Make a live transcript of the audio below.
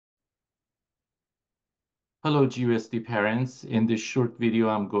Hello, GUSD parents. In this short video,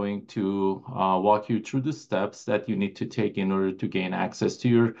 I'm going to walk you through the steps that you need to take in order to gain access to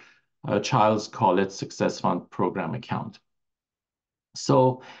your child's College Success Fund program account.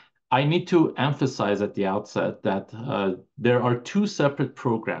 So I need to emphasize at the outset that there are two separate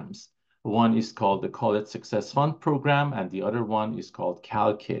programs. One is called the College Success Fund program, and the other one is called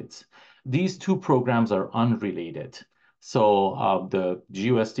CalKids. These two programs are unrelated. So the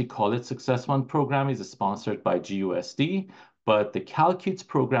GUSD College Success Fund program is sponsored by GUSD, but the CalKids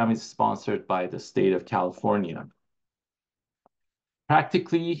program is sponsored by the state of California.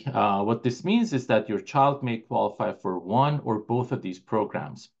 Practically, what this means is that your child may qualify for one or both of these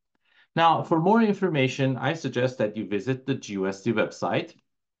programs. Now, for more information, I suggest that you visit the GUSD website.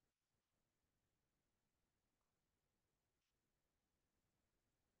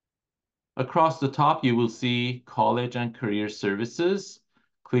 Across the top, you will see College and Career Services.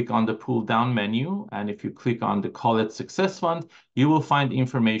 Click on the pull-down menu, and if you click on the College Success Fund, you will find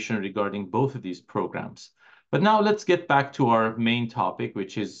information regarding both of these programs. But now let's get back to our main topic,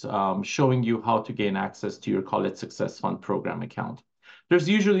 which is showing you how to gain access to your College Success Fund program account. There's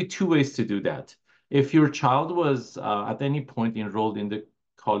usually two ways to do that. If your child was at any point enrolled in the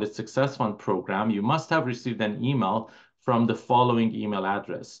College Success Fund program, you must have received an email from the following email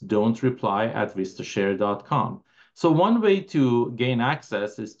address, don'treply@vistashare.com. So one way to gain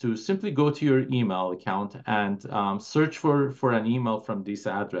access is to simply go to your email account and search for an email from this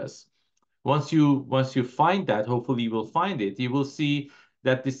address. Once you find that, hopefully you will find it, you will see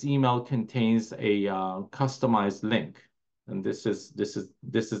that this email contains a customized link. And this is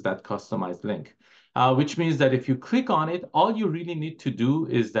that customized link. Which means that if you click on it, all you really need to do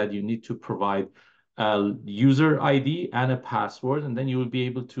is that you need to provide a user ID and a password, and then you will be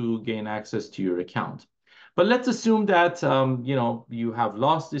able to gain access to your account. But let's assume that you have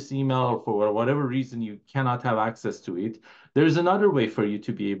lost this email, or for whatever reason you cannot have access to it. There's another way for you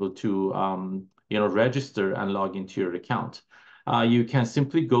to be able to register and log into your account. You can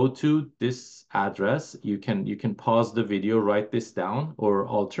simply go to this address. You can pause the video, write this down, or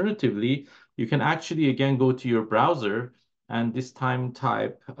alternatively, you can actually again go to your browser and this time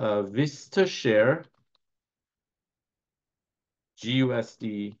type VistaShare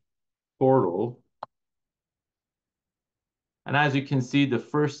GUSD portal. And as you can see, the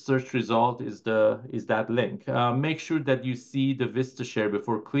first search result is that link. Make sure that you see the VistaShare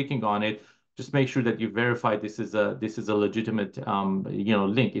before clicking on it. Just make sure that you verify this is a legitimate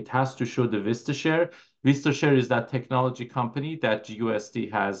link. It has to show the VistaShare. VistaShare is that technology company that GUSD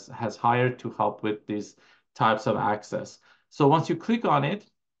has hired to help with these types of access. So once you click on it,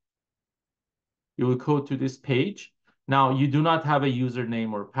 you will go to this page. Now, you do not have a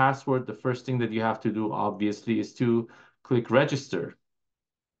username or password. The first thing that you have to do, obviously, is to click register.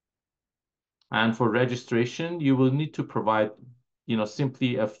 And for registration, you will need to provide,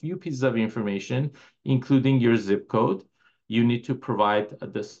 simply a few pieces of information, including your zip code. You need to provide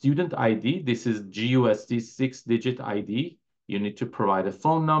the student ID. This is GUSD 6-digit ID. You need to provide a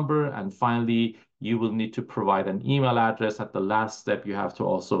phone number. And finally, you will need to provide an email address. At the last step, you have to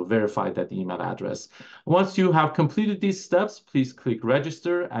also verify that email address. Once you have completed these steps, please click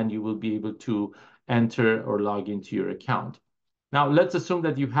register, and you will be able to enter or log into your account. Now, let's assume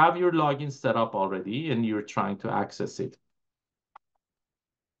that you have your login set up already and you're trying to access it.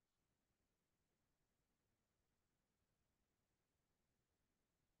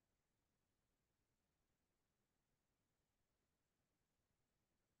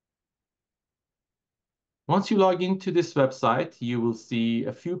 Once you log into this website, you will see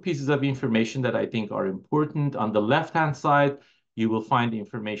a few pieces of information that I think are important. On the left-hand side, you will find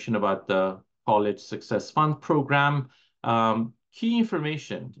information about the College Success Fund program. Key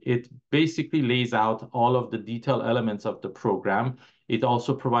information, it basically lays out all of the detailed elements of the program. It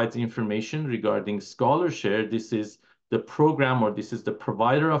also provides information regarding ScholarShare. This is the program, or this is the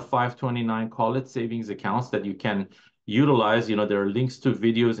provider of 529 college savings accounts that you can utilize. There are links to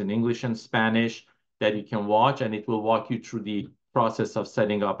videos in English and Spanish that you can watch, and it will walk you through the process of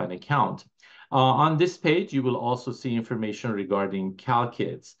setting up an account. On this page, you will also see information regarding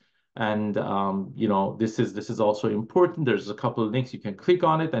CalKids. And this is also important. There's a couple of links. You can click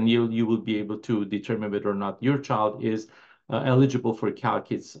on it, and you will be able to determine whether or not your child is eligible for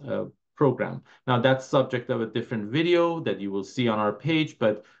CalKids program. Now, that's subject of a different video that you will see on our page,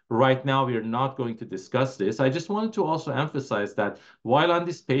 but right now we are not going to discuss this. I just wanted to also emphasize that while on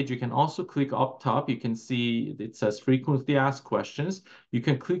this page, you can also click up top. You can see it says frequently asked questions. You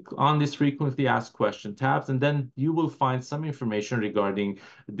can click on this frequently asked question tabs, and then you will find some information regarding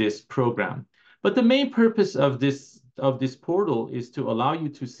this program. But the main purpose of this portal is to allow you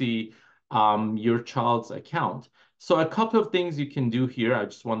to see your child's account. So a couple of things you can do here, I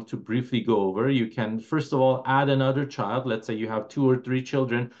just want to briefly go over. You can, first of all, add another child. Let's say you have 2 or 3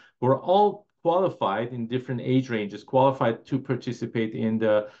 children who are all qualified in different age ranges, qualified to participate in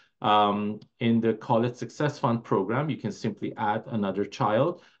the College Success Fund program. You can simply add another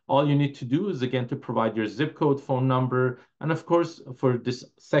child. All you need to do is, again, to provide your zip code, phone number, and of course, for this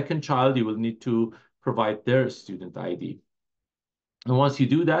second child, you will need to provide their student ID. And once you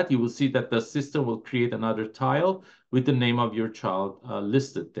do that, you will see that the system will create another tile with the name of your child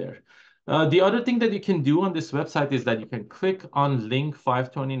listed there. The other thing that you can do on this website is that you can click on link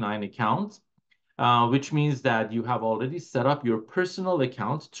 529 accounts, which means that you have already set up your personal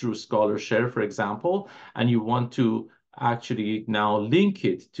account through ScholarShare, for example, and you want to actually now link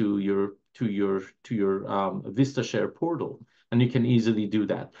it to your VistaShare portal, and you can easily do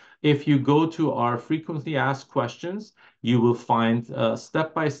that. If you go to our frequently asked questions, you will find a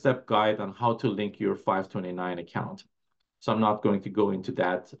step-by-step guide on how to link your 529 account. So I'm not going to go into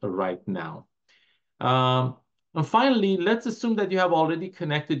that right now. And finally, let's assume that you have already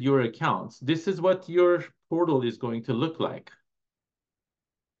connected your accounts. This is what your portal is going to look like.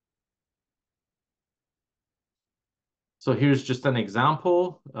 So here's just an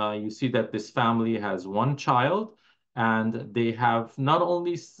example. You see that this family has 1 child, and they have not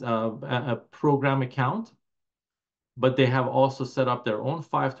only a program account, but they have also set up their own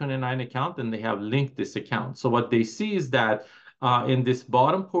 529 account, and they have linked this account. So what they see is that in this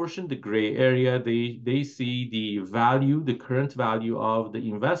bottom portion, the gray area, they see the value, the current value of the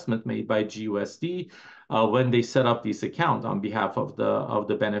investment made by GUSD when they set up this account on behalf of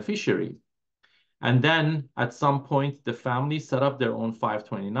the beneficiary. And then at some point, the family set up their own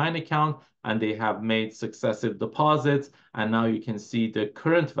 529 account, and they have made successive deposits. And now you can see the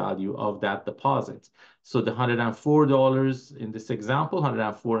current value of that deposit. So the $104 in this example,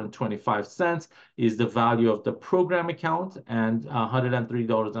 104.25 is the value of the program account, and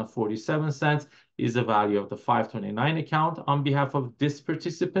 $103.47 is the value of the 529 account on behalf of this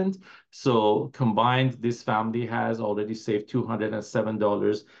participant. So combined, this family has already saved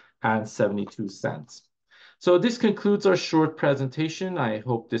 $207.72. So this concludes our short presentation. I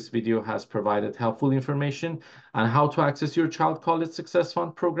hope this video has provided helpful information on how to access your Child College Success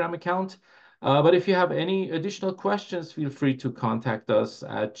Fund program account. But if you have any additional questions, feel free to contact us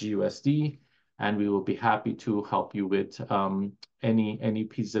at GUSD, and we will be happy to help you with any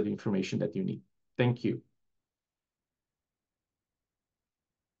piece of information that you need. Thank you.